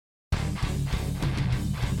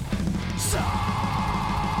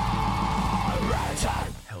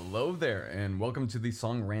Hello there, and welcome to the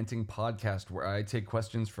Song Ranting Podcast, where I take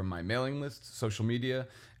questions from my mailing list, social media,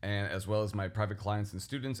 and as well as my private clients and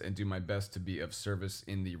students, and do my best to be of service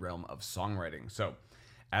in the realm of songwriting. So,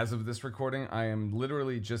 as of this recording, I am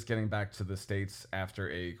literally just getting back to the States after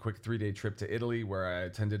a quick 3-day trip to Italy where I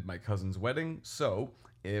attended my cousin's wedding. So,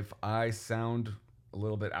 if I sound a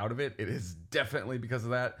little bit out of it, it is definitely because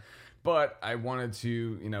of that. But I wanted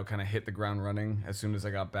to, kind of hit the ground running as soon as I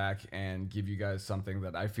got back and give you guys something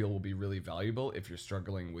that I feel will be really valuable if you're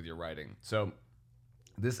struggling with your writing. So,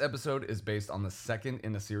 this episode is based on the second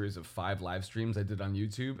in a series of 5 live streams I did on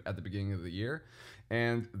YouTube at the beginning of the year.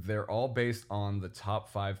 And they're all based on the top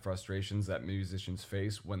 5 frustrations that musicians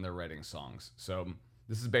face when they're writing songs. So,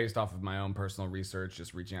 this is based off of my own personal research,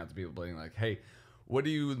 just reaching out to people being like, hey, what are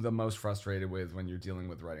you the most frustrated with when you're dealing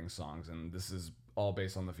with writing songs? And this is all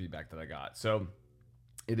based on the feedback that I got. So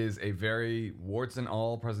it is a very warts and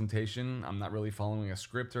all presentation. I'm not really following a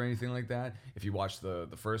script or anything like that. If you watch the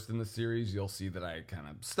first in the series, you'll see that I kind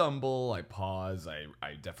of stumble, I pause, I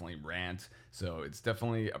definitely rant. So it's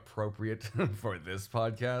definitely appropriate for this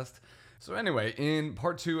podcast. So anyway, in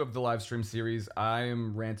part 2 of the live stream series, I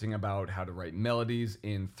am ranting about how to write melodies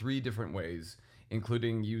in 3 different ways,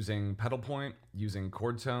 including using pedal point, using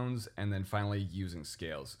chord tones, and then finally using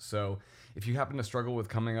scales. So if you happen to struggle with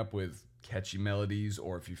coming up with catchy melodies,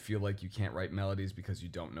 or if you feel like you can't write melodies because you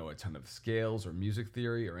don't know a ton of scales or music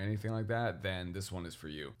theory or anything like that, then this one is for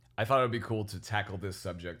you. I thought it would be cool to tackle this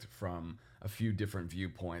subject from a few different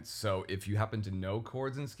viewpoints. So if you happen to know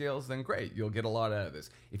chords and scales, then great, you'll get a lot out of this.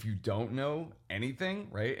 If you don't know anything,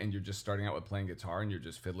 right, and you're just starting out with playing guitar and you're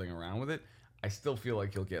just fiddling around with it, I still feel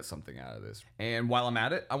like you'll get something out of this. And while I'm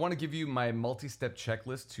at it, I want to give you my multi-step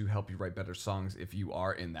checklist to help you write better songs if you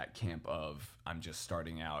are in that camp of I'm just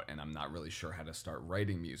starting out and I'm not really sure how to start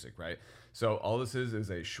writing music, right? So all this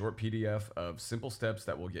is a short PDF of simple steps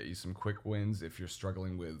that will get you some quick wins if you're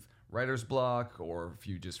struggling with writer's block or if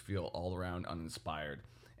you just feel all around uninspired.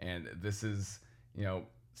 And this is,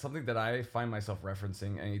 something that I find myself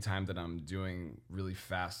referencing anytime that I'm doing really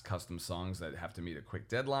fast custom songs that have to meet a quick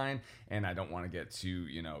deadline and I don't want to get too,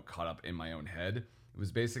 caught up in my own head. It was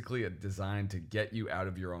basically a design to get you out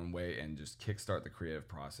of your own way and just kickstart the creative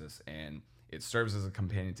process, and it serves as a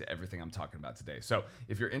companion to everything I'm talking about today. So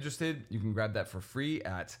if you're interested, you can grab that for free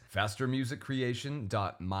at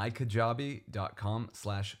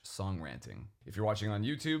fastermusiccreation.mykajabi.com/songranting. If you're watching on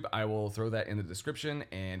YouTube, I will throw that in the description.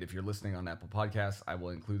 And if you're listening on Apple Podcasts, I will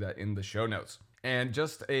include that in the show notes. And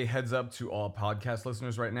just a heads up to all podcast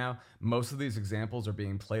listeners right now, most of these examples are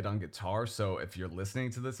being played on guitar. So if you're listening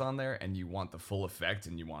to this on there and you want the full effect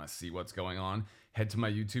and you want to see what's going on, head to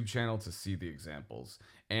my YouTube channel to see the examples.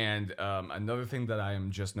 And another thing that I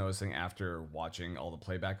am just noticing after watching all the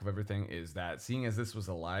playback of everything is that seeing as this was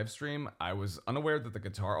a live stream, I was unaware that the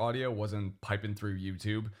guitar audio wasn't piping through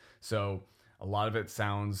YouTube. So a lot of it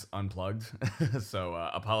sounds unplugged. So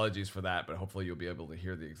apologies for that, but hopefully you'll be able to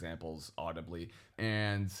hear the examples audibly.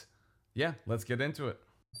 And yeah, let's get into it.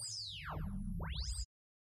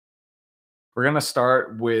 We're going to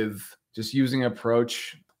start with just using an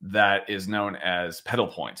approach that is known as pedal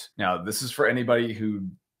point. Now, this is for anybody who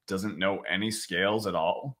doesn't know any scales at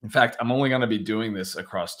all. In fact, I'm only going to be doing this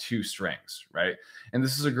across 2 strings, right? And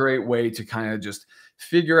this is a great way to kind of just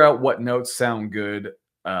figure out what notes sound good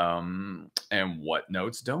and what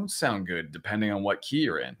notes don't sound good, depending on what key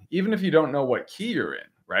you're in. Even if you don't know what key you're in,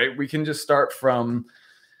 right? We can just start from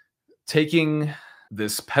taking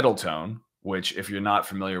this pedal tone, which if you're not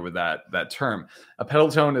familiar with that term, a pedal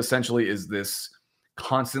tone essentially is this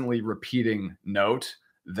constantly repeating note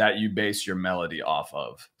that you base your melody off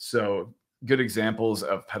of. So good examples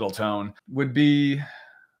of pedal tone would be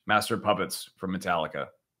Master of Puppets from Metallica,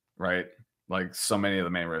 right? Like so many of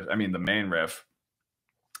the main riffs. I mean, the main riff.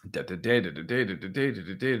 It's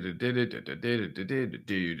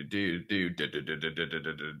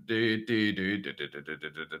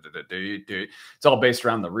all based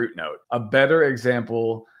around the root note. A better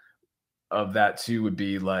example of that too would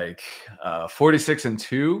be like 46 and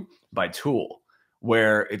 2 by Tool,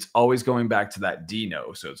 where it's always going back to that D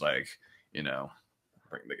note. So it's like,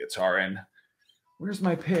 bring the guitar in. Where's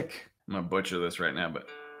my pick? I'm gonna butcher this right now, but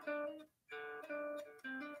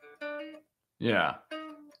yeah.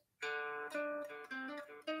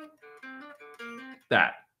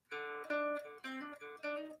 That.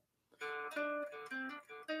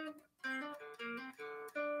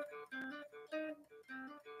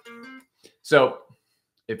 So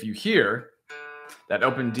if you hear that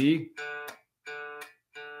open D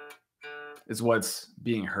is what's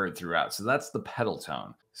being heard throughout. So that's the pedal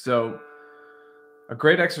tone. So A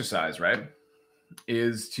great exercise, right,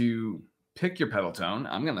 is to pick your pedal tone.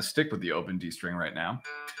 I'm going to stick with the open D string right now.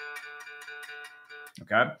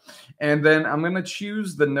 Okay. And then I'm going to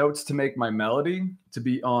choose the notes to make my melody to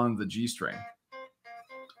be on the G string.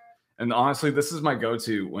 And honestly, this is my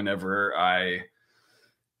go-to whenever I,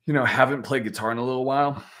 haven't played guitar in a little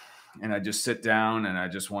while and I just sit down and I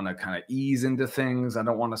just want to kind of ease into things. I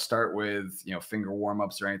don't want to start with, finger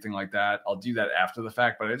warm-ups or anything like that. I'll do that after the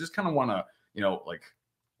fact, but I just kind of want to, like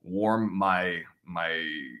warm my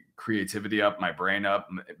creativity up, my brain up,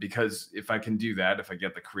 because if I can do that, if I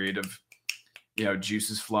get the creative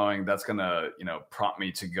juices flowing, that's gonna prompt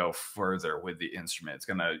me to go further with the instrument. It's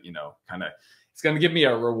gonna it's gonna give me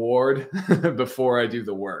a reward before I do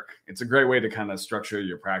the work. It's a great way to kind of structure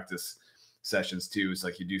your practice sessions too. It's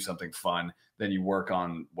like you do something fun, then you work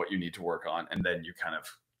on what you need to work on, and then you kind of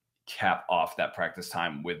cap off that practice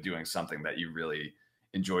time with doing something that you really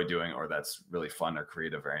enjoy doing, or that's really fun or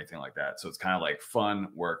creative or anything like that. So it's kind of like fun,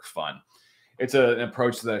 work, fun. It's an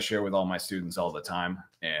approach that I share with all my students all the time,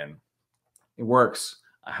 and it works.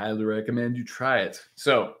 I highly recommend you try it.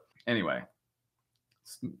 So anyway,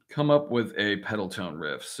 let's come up with a pedal tone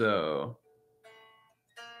riff. So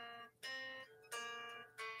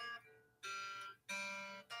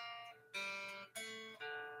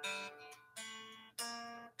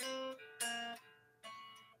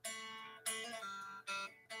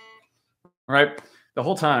all right, the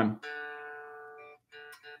whole time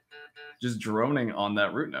just droning on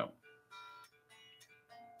that root note.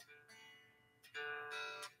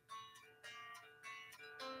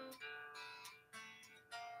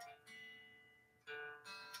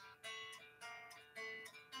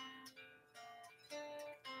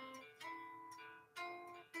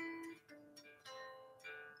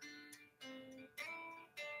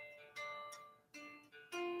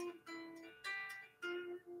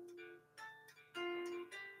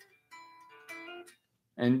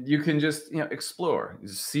 And you can just explore,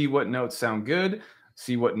 see what notes sound good,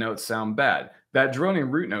 see what notes sound bad. That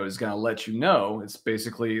droning root note is going to let you know. It's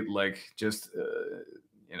basically like just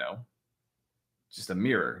you know just a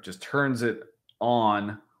mirror, just turns it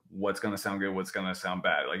on what's going to sound good, what's going to sound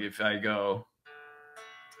bad. Like if I go,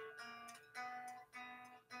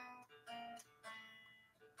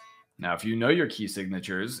 now if you know your key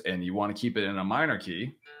signatures and you want to keep it in a minor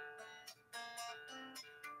key,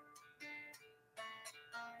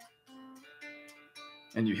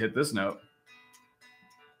 and you hit this note,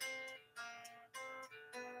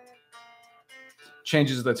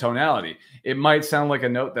 changes the tonality. It might sound like a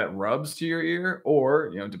note that rubs to your ear, or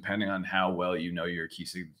depending on how well you know your key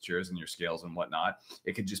signatures and your scales and whatnot,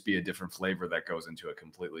 it could just be a different flavor that goes into a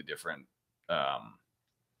completely different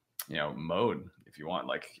mode if you want.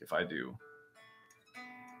 Like if I do,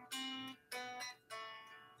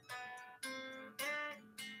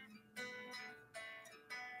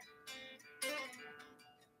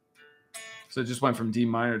 so it just went from D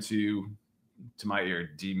minor to my ear,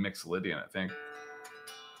 D Mixolydian, I think.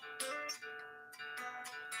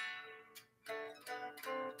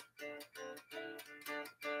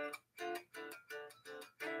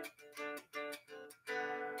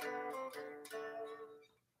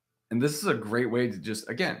 And this is a great way to just,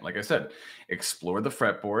 again, like I said, explore the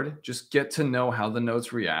fretboard, just get to know how the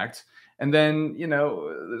notes react. And then,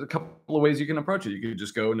 there's a couple of ways you can approach it. You could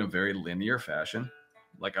just go in a very linear fashion,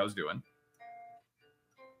 like I was doing.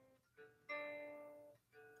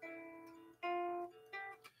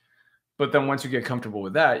 But then once you get comfortable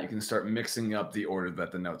with that, you can start mixing up the order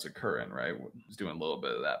that the notes occur in, right? I was doing a little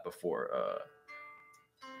bit of that before.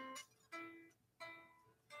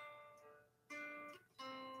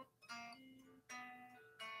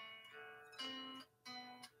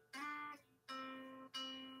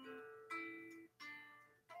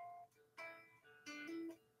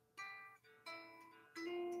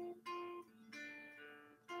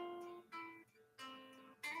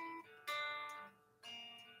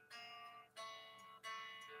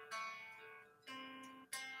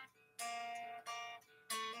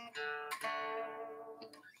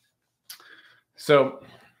 So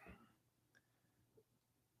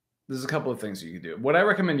there's a couple of things you can do. What I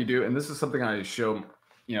recommend you do, and this is something I show,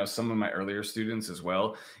 some of my earlier students as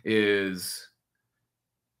well, is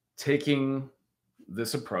taking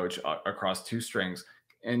this approach across two strings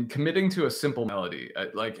and committing to a simple melody.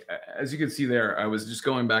 Like as you can see there, I was just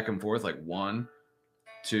going back and forth like 1,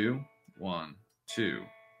 2, 1, 2,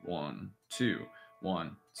 1, 2,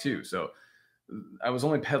 1, 2. So I was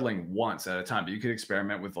only pedaling once at a time, but you could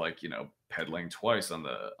experiment with like, pedaling twice on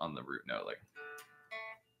the root note. Like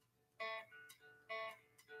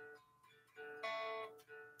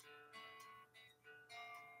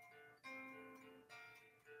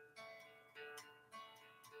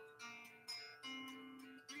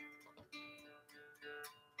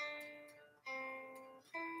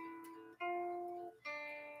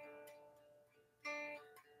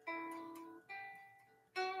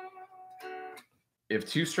If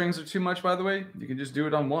two strings are too much, by the way, you can just do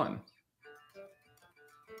it on one.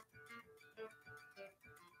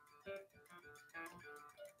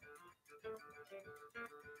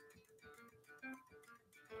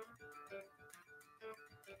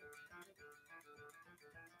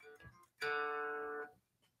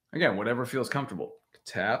 Again, whatever feels comfortable.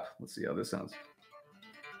 Tap. Let's see how this sounds.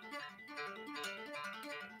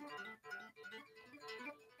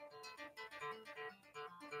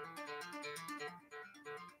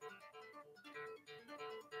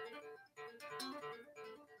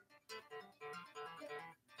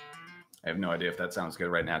 I have no idea if that sounds good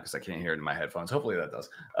right now because I can't hear it in my headphones. Hopefully that does.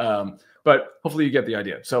 But hopefully you get the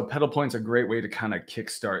idea. So pedal point's a great way to kind of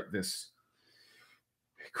kickstart this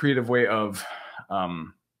creative way of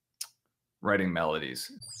writing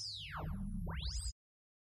melodies.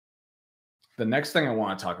 The next thing I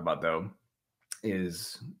want to talk about, though,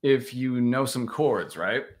 is if you know some chords,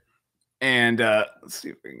 right? And let's see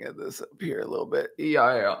if we can get this up here a little bit.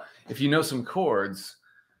 Yeah. If you know some chords,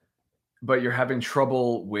 but you're having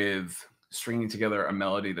trouble with stringing together a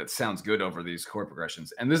melody that sounds good over these chord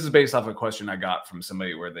progressions. And this is based off a question I got from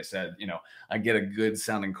somebody where they said, I get a good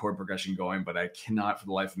sounding chord progression going, but I cannot for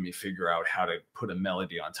the life of me figure out how to put a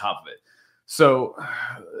melody on top of it. So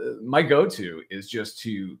my go-to is just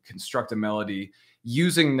to construct a melody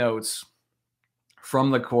using notes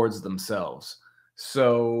from the chords themselves.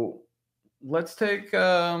 So let's take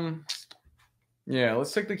the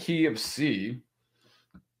key of C.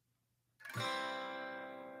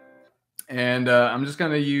 And I'm just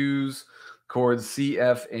going to use chords C,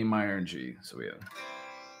 F, A minor, and G. So we have.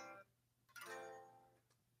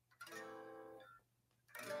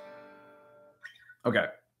 Okay.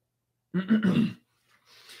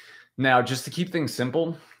 Now, just to keep things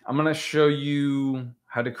simple, I'm going to show you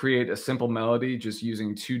how to create a simple melody just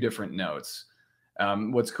using two different notes.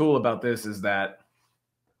 What's cool about this is that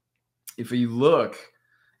if you look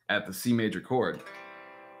at the C major chord,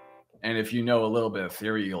 and if you know a little bit of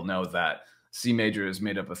theory, you'll know that C major is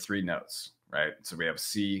made up of three notes, right? So we have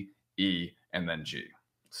C, E, and then G.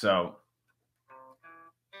 So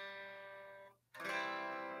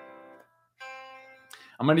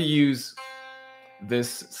I'm going to use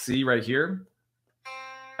this C right here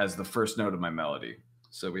as the first note of my melody.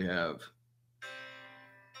 So we have.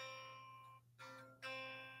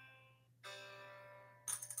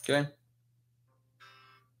 Okay.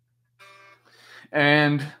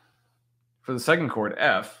 And for the second chord,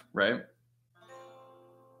 F, right?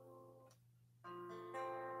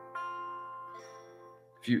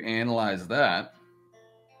 If you analyze that,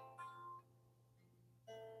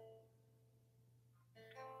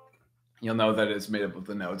 you'll know that it's made up of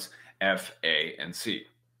the notes F, A, and C.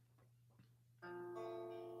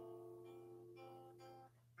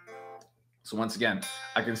 So once again,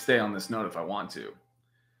 I can stay on this note if I want to.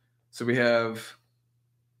 So we have.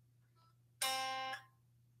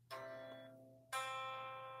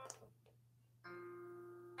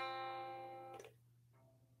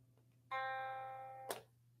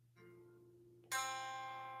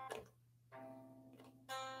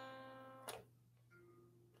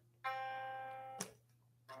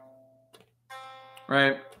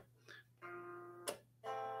 Right.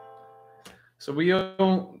 So we're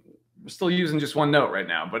still using just one note right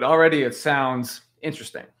now, but already it sounds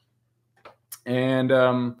interesting. And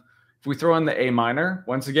if we throw in the A minor,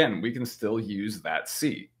 once again, we can still use that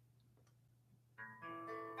C.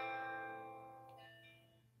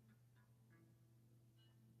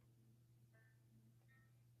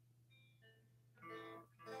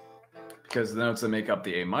 Because the notes that make up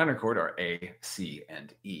the A minor chord are A, C,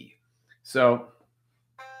 and E. So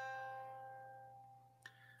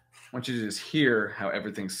I want you to just hear how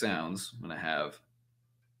everything sounds when I have.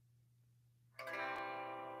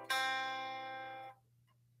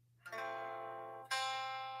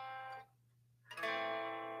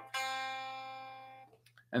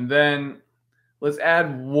 And then let's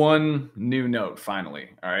add one new note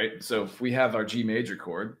finally. All right. So if we have our G major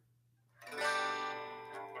chord,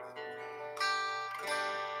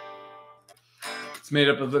 it's made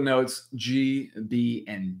up of the notes G, B,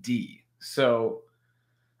 and D. So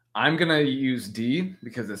I'm going to use D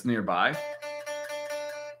because it's nearby. If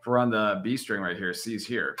we're on the B string right here, C is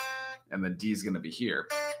here, and the D is going to be here.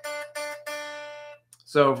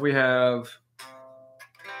 So if we have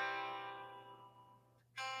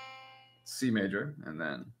C major and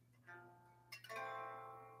then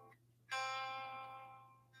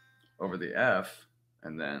over the F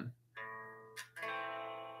and then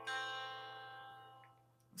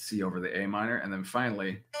C over the A minor, and then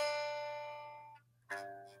finally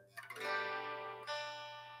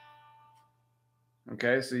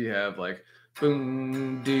okay, so you have like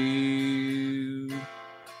boom, do,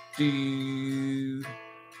 do,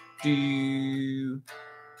 do,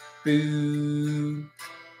 boo,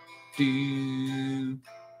 do,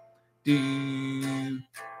 do,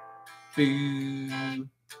 boo,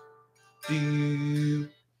 do.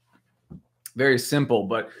 Very simple,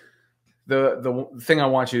 but the thing I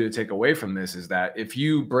want you to take away from this is that if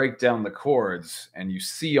you break down the chords and you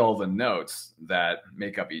see all the notes that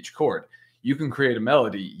make up each chord, you can create a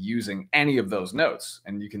melody using any of those notes,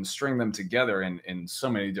 and you can string them together in so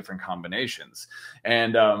many different combinations.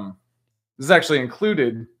 And this is actually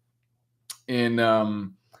included in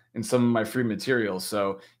some of my free materials.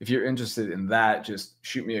 So if you're interested in that, just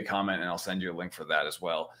shoot me a comment and I'll send you a link for that as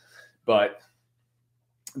well. But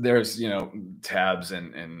there's tabs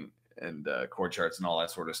and chord charts and all that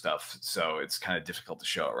sort of stuff, so it's kind of difficult to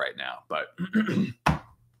show it right now, but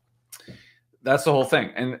that's the whole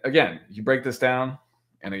thing. And again, you break this down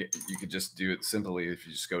and you could just do it simply. If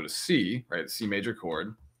you just go to C, right, the C major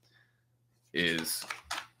chord is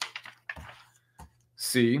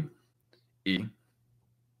C, E,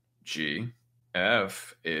 G,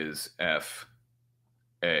 F is F,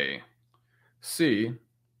 A, C,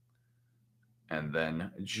 and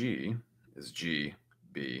then G is G,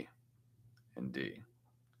 B, and D.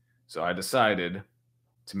 So I decided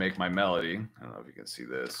to make my melody. I don't know if you can see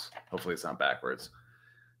this. Hopefully it's not backwards.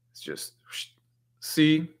 It's just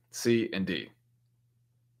C, C, and D.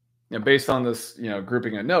 Based on this,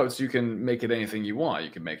 grouping of notes, you can make it anything you want.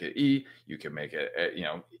 You can make it E. You can make it,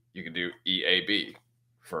 you can do E, A, B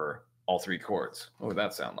for all three chords. What would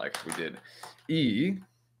that sound like if we did E?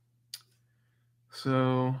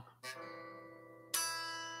 So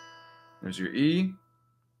there's your E.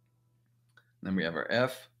 Then we have our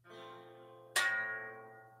F.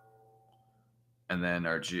 And then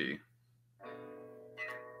our G.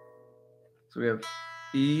 So we have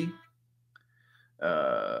E,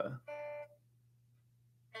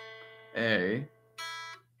 A,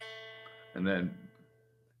 and then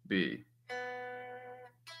B.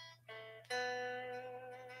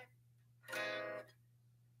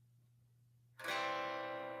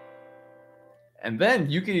 And then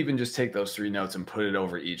you can even just take those three notes and put it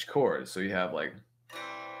over each chord. So you have like,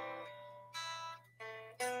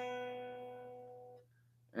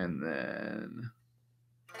 and then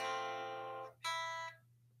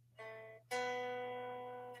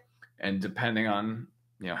and depending on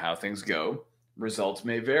how things go, results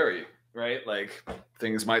may vary, right? Like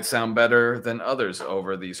things might sound better than others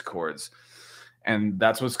over these chords. And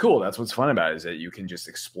that's what's cool. That's what's fun about it, is that you can just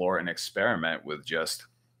explore and experiment with just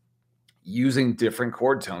using different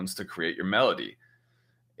chord tones to create your melody.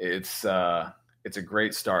 It's a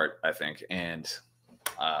great start, I think, and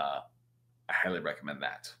I highly recommend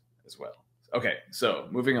that as well. Okay, so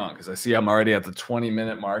moving on, because I see I'm already at the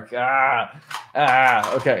 20-minute mark.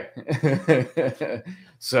 Okay.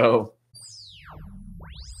 So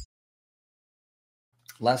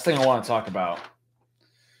last thing I want to talk about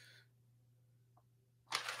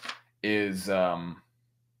is,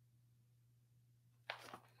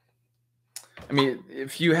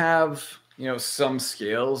 if you have, some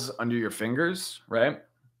scales under your fingers, right?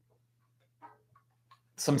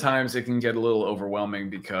 Sometimes it can get a little overwhelming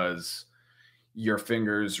because your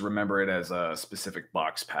fingers remember it as a specific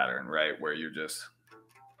box pattern, right? Where you're just,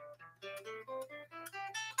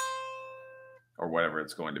 or whatever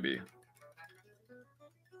it's going to be.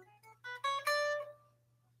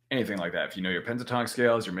 Anything like that. If you know your pentatonic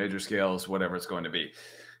scales, your major scales, whatever it's going to be.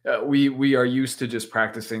 We are used to just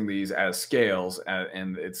practicing these as scales,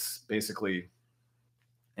 and it's basically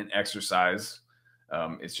an exercise.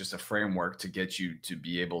 It's just a framework to get you to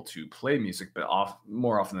be able to play music, but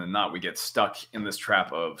more often than not, we get stuck in this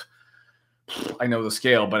trap of, I know the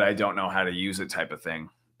scale, but I don't know how to use it type of thing.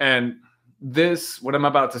 And what I'm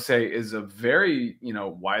about to say is a very,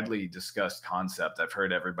 widely discussed concept. I've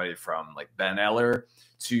heard everybody from like Ben Eller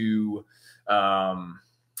to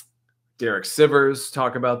Derek Sivers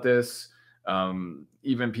talk about this.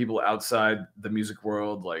 Even people outside the music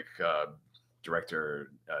world, like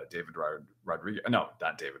director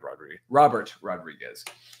Robert Rodriguez.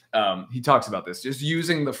 He talks about this, just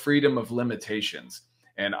using the freedom of limitations.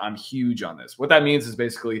 And I'm huge on this. What that means is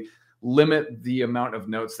basically limit the amount of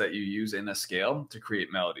notes that you use in a scale to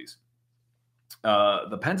create melodies.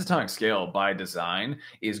 The pentatonic scale by design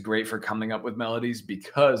is great for coming up with melodies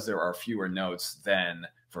because there are fewer notes than,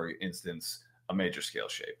 for instance, a major scale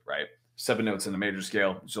shape, right? 7 notes in the major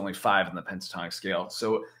scale, there's only 5 in the pentatonic scale.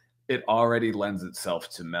 So it already lends itself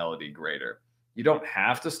to melody greater. You don't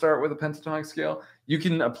have to start with a pentatonic scale. You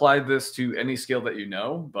can apply this to any scale that you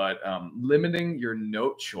know, but limiting your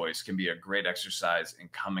note choice can be a great exercise in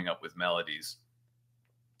coming up with melodies,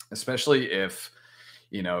 especially if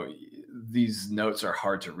you know these notes are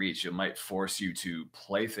hard to reach. It might force you to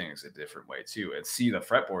play things a different way too and see the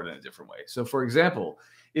fretboard in a different way. So for example,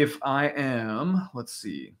 if I am, let's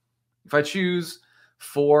see, if I choose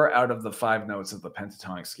 4 out of the 5 notes of the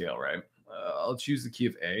pentatonic scale, right, I'll choose the key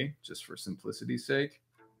of A just for simplicity's sake.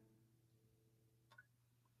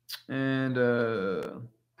 And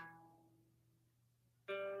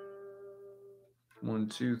 1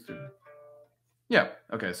 2 3, yeah,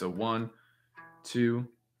 okay, so 1 2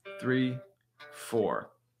 3 4,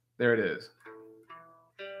 there it is.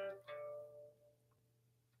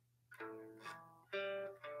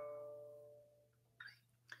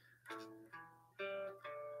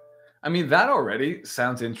 I mean, that already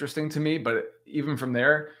sounds interesting to me, but even from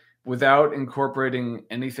there, without incorporating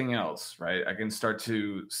anything else, right, I can start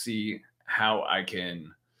to see how I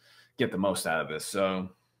can get the most out of this. So,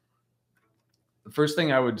 the first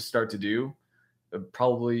thing I would start to do would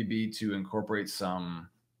probably be to incorporate some,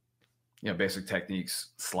 basic techniques,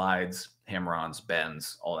 slides, hammer-ons,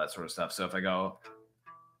 bends, all that sort of stuff. So if I go,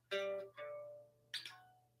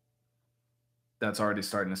 that's already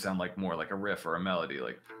starting to sound like more like a riff or a melody,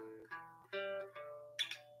 like,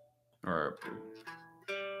 or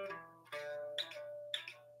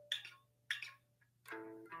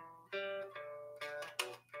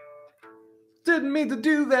didn't mean to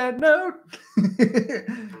do that note.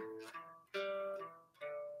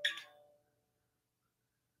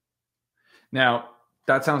 Now,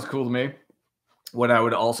 that sounds cool to me. What I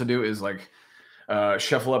would also do is like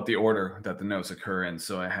shuffle up the order that the notes occur in.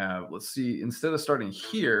 So I have, let's see, instead of starting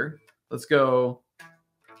here, let's go.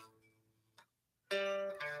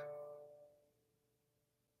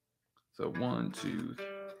 So 1 2.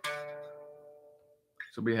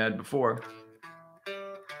 So we had before.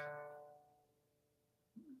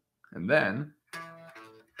 And then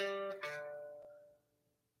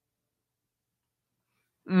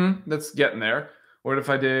that's getting there. What if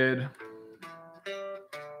I did,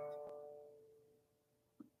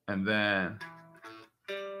 and then,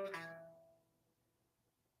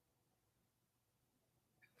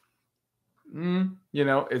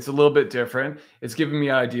 it's a little bit different. It's giving me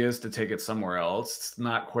ideas to take it somewhere else. It's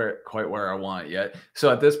not quite where I want it yet. So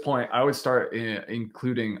at this point, I would start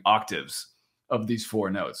including octaves of these 4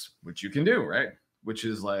 notes, which you can do, right? Which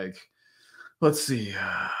is like, let's see.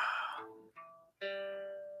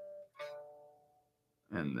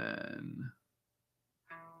 And then,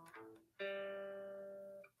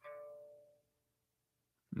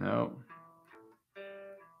 no.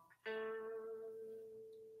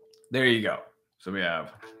 There you go. So we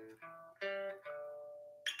have,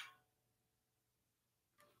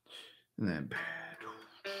 and then,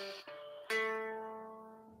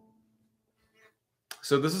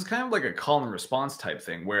 so this is kind of like a call and response type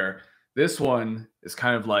thing where this one is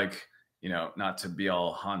kind of like, not to be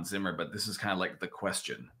all Hans Zimmer, but this is kind of like the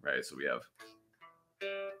question, right? So we have,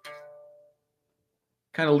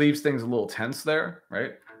 kind of leaves things a little tense there,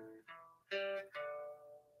 right?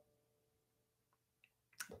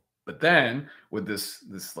 But then with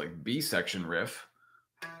this like B section riff,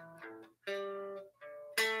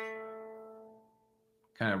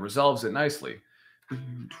 kind of resolves it nicely.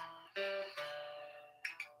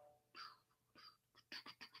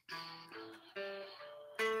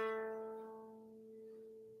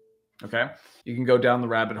 Okay, you can go down the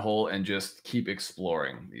rabbit hole and just keep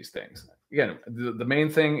exploring these things. Again, the main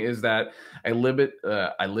thing is that I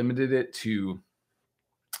limited it to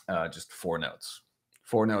just 4 notes,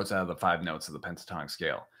 4 notes out of the 5 notes of the pentatonic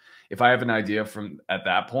scale. If I have an idea from at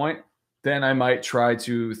that point, then I might try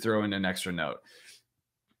to throw in an extra note.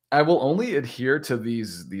 I will only adhere to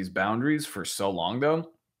these boundaries for so long though,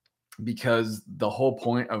 because the whole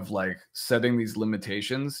point of like setting these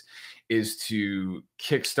limitations is to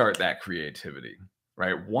kickstart that creativity,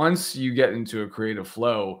 right? Once you get into a creative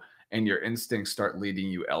flow and your instincts start leading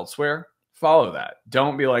you elsewhere, follow that.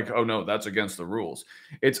 Don't be like, oh no, that's against the rules.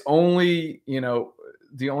 It's only,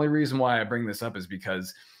 the only reason why I bring this up is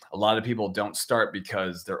because a lot of people don't start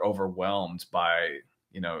because they're overwhelmed by,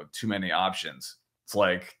 too many options. It's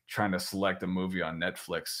like trying to select a movie on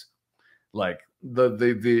Netflix. Like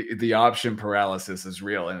the option paralysis is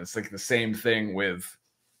real, and it's like the same thing with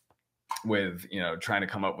trying to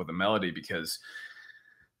come up with a melody, because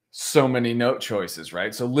so many note choices,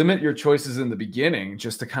 right? So limit your choices in the beginning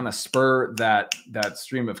just to kind of spur that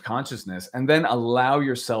stream of consciousness, and then allow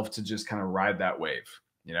yourself to just kind of ride that wave.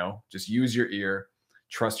 Just use your ear,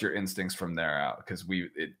 trust your instincts from there out, because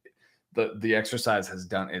the exercise has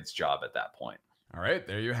done its job at that point. All right,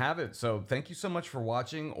 there you have it. So thank you so much for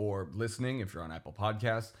watching or listening if you're on Apple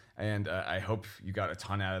Podcasts. And I hope you got a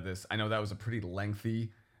ton out of this. I know that was a pretty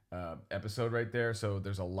lengthy episode right there. So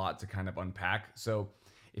there's a lot to kind of unpack. So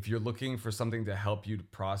if you're looking for something to help you to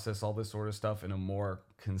process all this sort of stuff in a more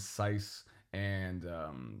concise and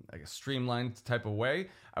like a streamlined type of way,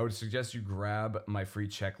 I would suggest you grab my free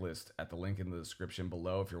checklist at the link in the description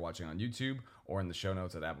below if you're watching on YouTube, or in the show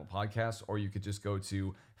notes at Apple Podcasts, or you could just go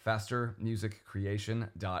to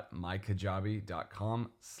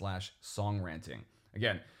fastermusiccreation.mykajabi.com/songranting.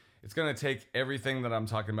 Again, it's going to take everything that I'm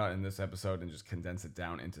talking about in this episode and just condense it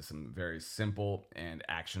down into some very simple and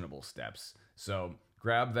actionable steps. So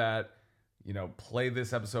grab that, play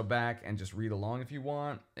this episode back and just read along if you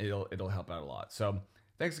want. It'll help out a lot. So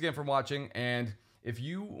thanks again for watching. And if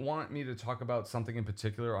you want me to talk about something in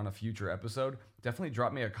particular on a future episode, definitely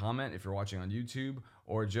drop me a comment if you're watching on YouTube,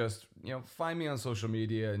 or just, find me on social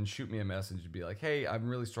media and shoot me a message and be like, hey, I'm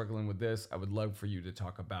really struggling with this. I would love for you to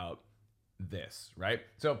talk about this, right?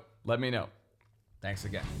 So let me know. Thanks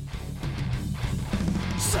again.